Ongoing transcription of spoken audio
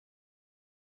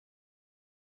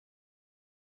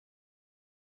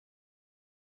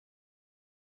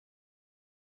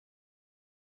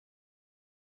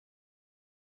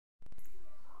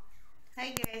Hi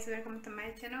guys, welcome to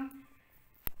my channel.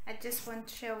 I just want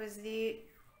to share with you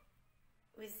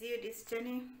this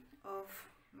journey of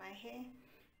my hair.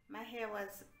 My hair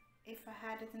was, if I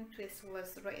had it in twist,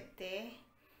 was right there,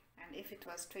 and if it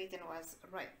was straight, it was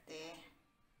right there.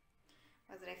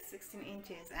 It was like 16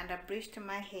 inches, and I bleached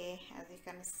my hair. As you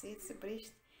can see, it's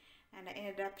bleached, and I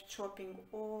ended up chopping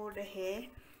all the hair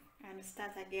and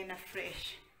start again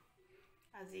afresh.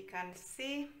 As you can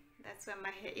see, that's where my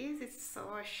hair is. It's so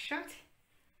short.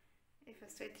 If I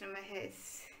straighten my hair,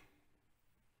 it's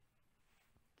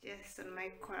just on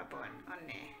my collarbone on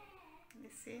there. You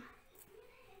see?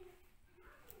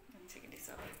 Let's take this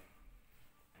off.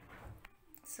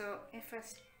 So if I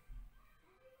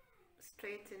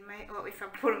straighten my, or if I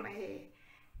pull my hair,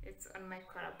 it's on my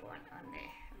collarbone on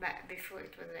there. But before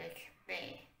it was like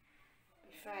there.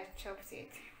 Before I chopped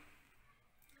it.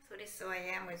 So this is how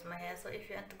I am with my hair. So if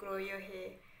you want to grow your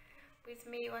hair with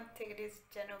me, you want to take this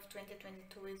January of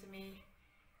 2022 with me,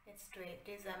 it's straight.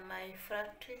 These are my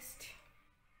flat twist.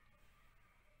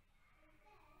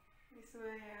 This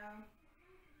way I am.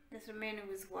 Just remaining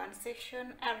with one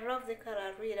section. I love the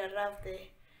color, really. I love the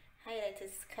highlight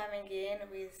is coming in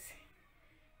with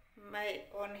my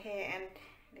own hair and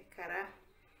the color.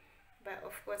 But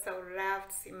of course I would love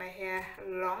to see my hair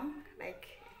long like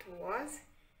it was.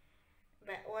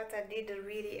 But what I did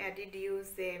really, I did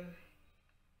use the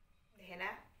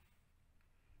henna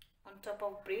on top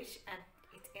of bleach, and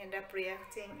it ended up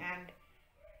reacting and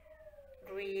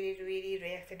really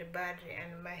reacted badly,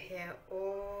 and my hair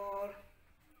all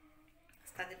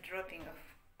started dropping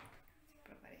off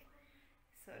properly.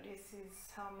 So this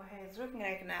is how my hair is looking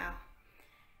like now,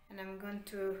 and I'm going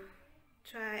to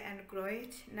try and grow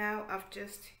it. Now I've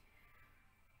just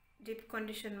deep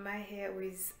conditioned my hair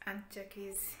with Aunt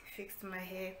Jackie's Fixed My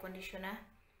Hair conditioner,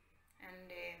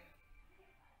 and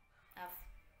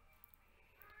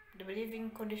the leave-in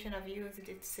conditioner I've used,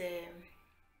 it's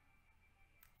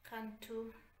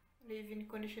Cantu leave-in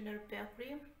conditioner repair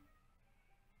cream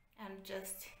and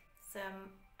just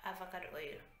some avocado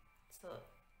oil. So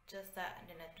just that, and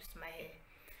then I twist my hair.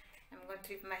 I'm going to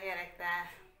leave my hair like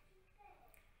that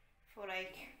for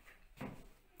like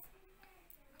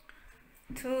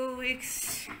 2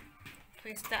 weeks,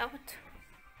 twist out.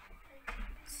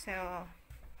 So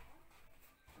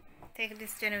take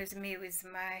this journey with me with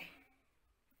my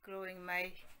growing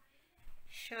my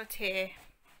short hair.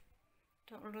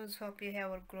 Don't lose hope your hair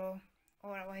will grow,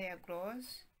 or our hair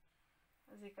grows.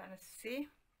 As you can see,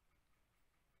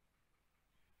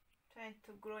 trying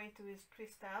to grow it with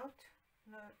twist out.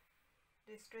 No,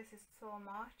 this twist is so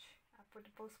much. I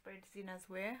put both braids in as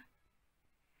well,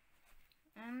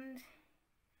 and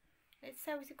let's see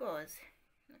how it goes.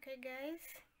 Okay guys,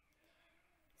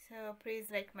 so please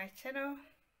like my channel,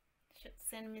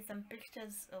 send me some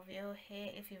pictures of your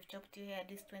hair if you've chopped your hair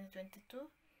this 2022,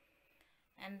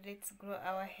 and let's grow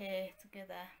our hair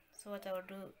together. So what I will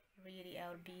do, really, I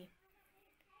will be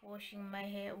washing my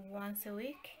hair once a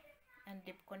week and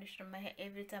deep condition my hair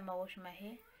every time I wash my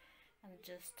hair, and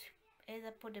just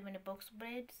either put them in a box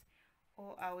braids,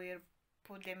 or I will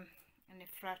put them in a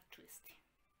flat twist,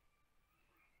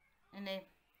 in a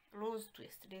rose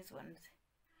twist. These ones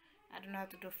I don't know how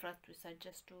to do flat twist, I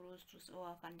just do rose twist, or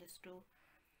I can just do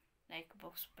like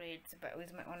box braids but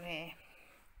with my own hair.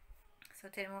 So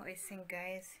tell me what you think,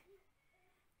 guys.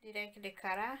 Do you like the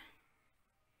color?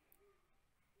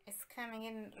 It's coming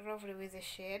in lovely with the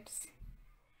shades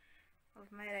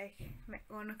of my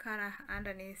own color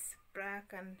underneath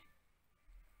black, and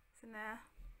so now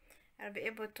I'll be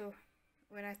able to,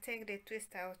 when I take the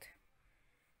twist out,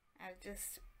 I'll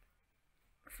just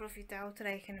fluff it out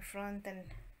like in front and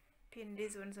pin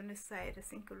these ones on the side. I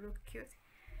think it will look cute.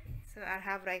 So I'll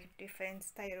have like different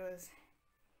styles,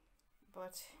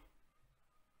 but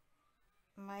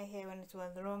my hair when it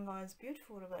was long was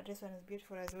beautiful, but this one is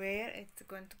beautiful as well. It's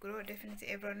going to grow, definitely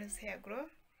everyone's hair grow.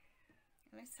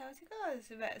 And that's how it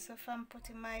goes. But so far I'm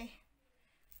putting my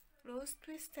rose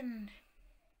twist, and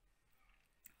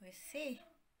we see.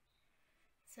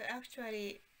 So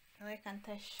actually, why can't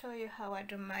I show you how I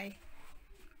do my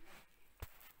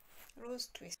rose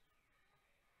twist?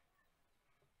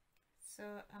 So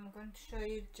I'm going to show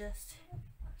you just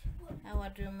how I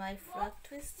do my flat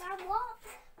twist.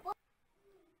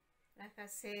 Like I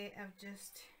say, I've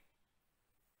just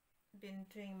been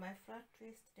doing my flat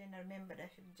twist, then I remembered I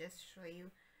should just show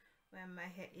you where my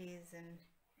hair is. And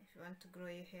if you want to grow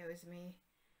your hair with me,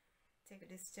 take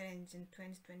this challenge in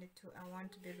 2022. I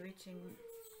want to be reaching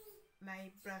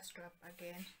my bra strap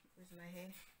again with my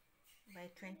hair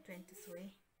by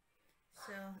 2023.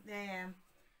 So there I am.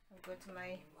 I've got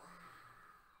my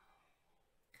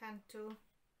Cantu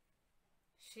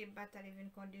shea butter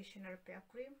leave-in conditioner repair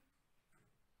cream.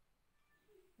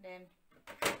 Then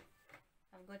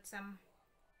I've got some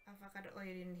avocado oil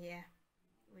in here,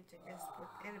 which I just put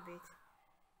a little bit.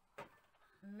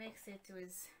 Mix it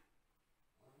with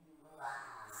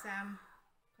some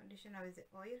conditioner with the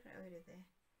oil there.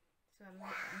 So I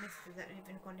mix it with that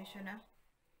leave-in conditioner.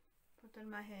 Put on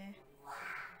my hair.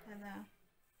 Ta-da.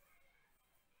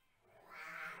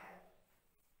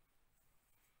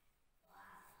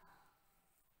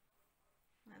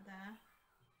 Like that.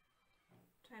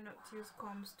 Try not to use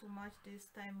combs too much this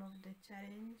time of the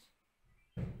challenge.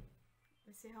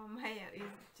 You see how my hair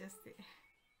is just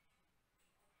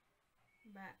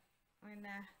but when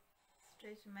I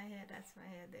stretch my hair, that's my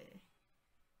hair there.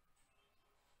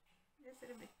 Just a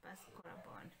little bit past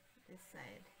collarbone this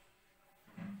side.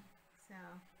 So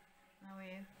now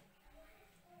we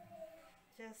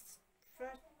just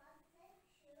first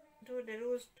do the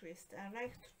rose twist. I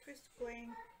like to twist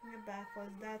going in the back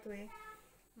because that way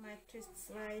my twists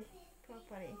lie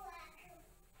properly.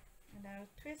 And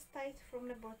I'll twist tight from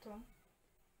the bottom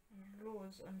and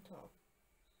loose on top.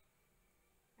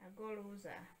 I'll go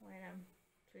looser when I'm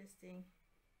twisting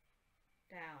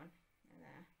down.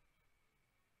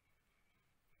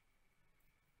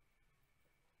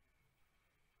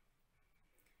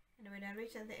 And when I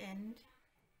reach at the end,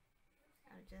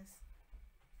 I'll just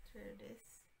twirl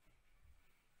this,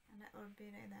 and that will be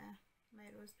like that.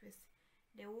 My rose twist.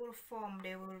 They will form.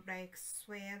 They will like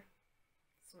swear.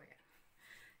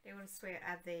 They will swear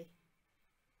as they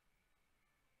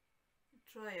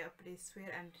dry up. They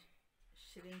swear and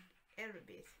shrink a little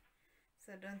bit.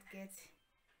 So don't get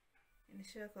in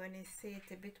shock when you see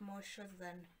it a bit more short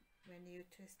than when you're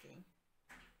twisting.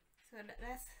 So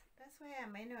that's why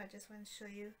I'm. I know I just want to show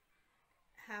you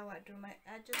how I do my.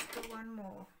 I just do one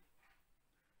more.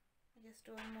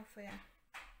 For you.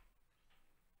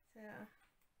 So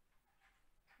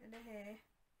in the hair,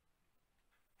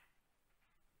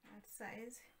 that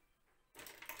size.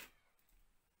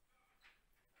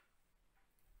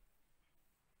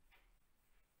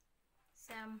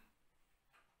 Some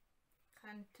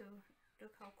Cantu.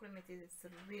 Look how creamy it is. It's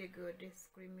really good. This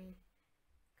creamy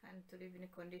Cantu leave-in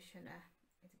conditioner.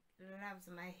 It loves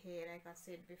my hair, like I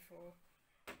said before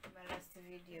in my last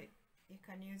video. You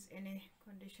can use any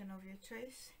conditioner of your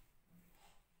choice.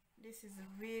 This is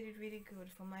really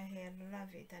good for my hair.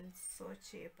 Love it, and it's so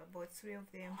cheap. I bought 3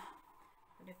 of them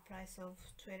for the price of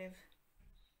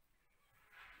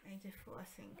 $12.84, I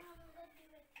think.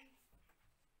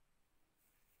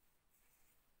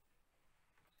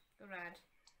 Right.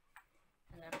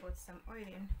 And I put some oil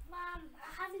in. Mom,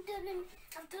 I haven't done them.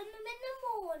 I've done them in the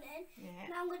morning. Yeah.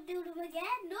 Now I'm going to do them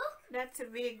again. Look. That's a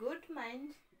really good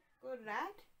mind. Good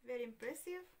lad. Very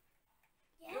impressive.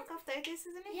 Yeah. Look after it,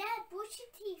 isn't it? Yeah, brush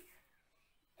your teeth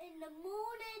in the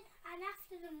morning and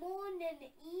after the morning,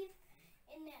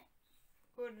 in the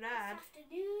good lad. This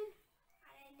afternoon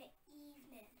and in the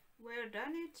evening. Well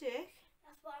done, you chick.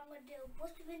 That's what I'm going to do.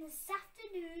 Brush them in this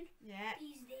afternoon. Yeah.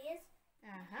 These days.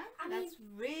 That's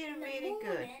really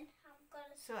good.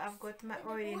 So I've got my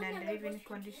oil in and leave-in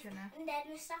conditioner. And then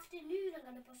this afternoon I'm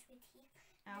going to brush my teeth.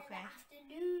 Okay.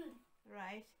 Afternoon.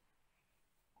 Right.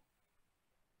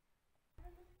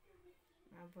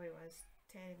 My boy was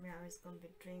telling me I was going to be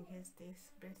drinking his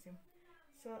teeth. Bless him.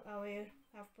 So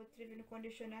I've put leave-in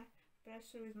conditioner, brush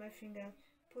through with my finger,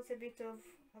 put a bit of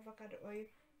avocado oil,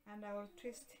 and I will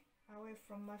twist away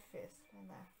from my face like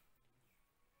that.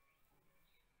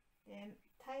 Then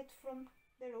tight from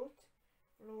the root,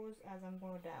 loose as I'm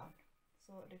going down,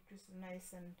 so the twist is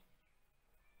nice and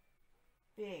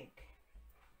big.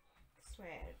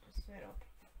 Swear up.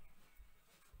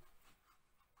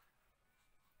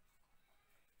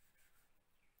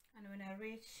 And when I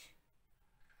reach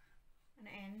an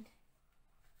end,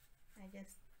 I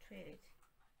just twirl it.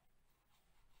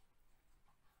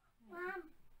 Mom.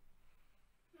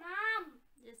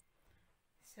 Just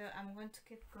so I'm going to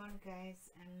keep going,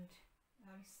 guys, and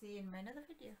I'll see you in my another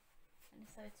video. And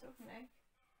so it's looking like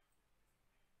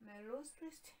my rose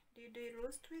twist. Do you do a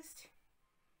rose twist?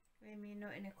 Let me know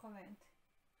in a comment.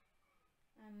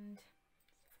 And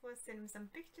of course, send me some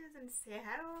pictures and say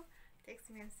hello. Text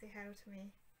me and say hello to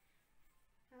me.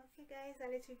 Okay, guys,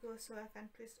 I'll let you go so I can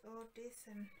twist all this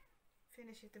and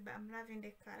finish it. But I'm loving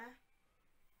the color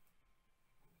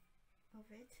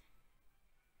of it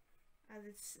as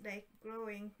it's like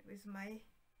growing with mine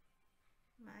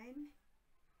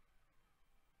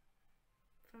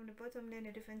from the bottom, then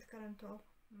a different color on top.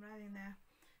 I'm loving that.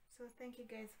 So thank you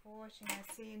guys for watching.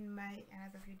 I'll see you in my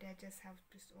another video. I just have to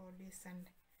twist all this, and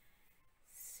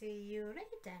see you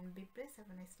later, and be blessed.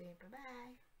 Have a nice day. Bye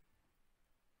bye.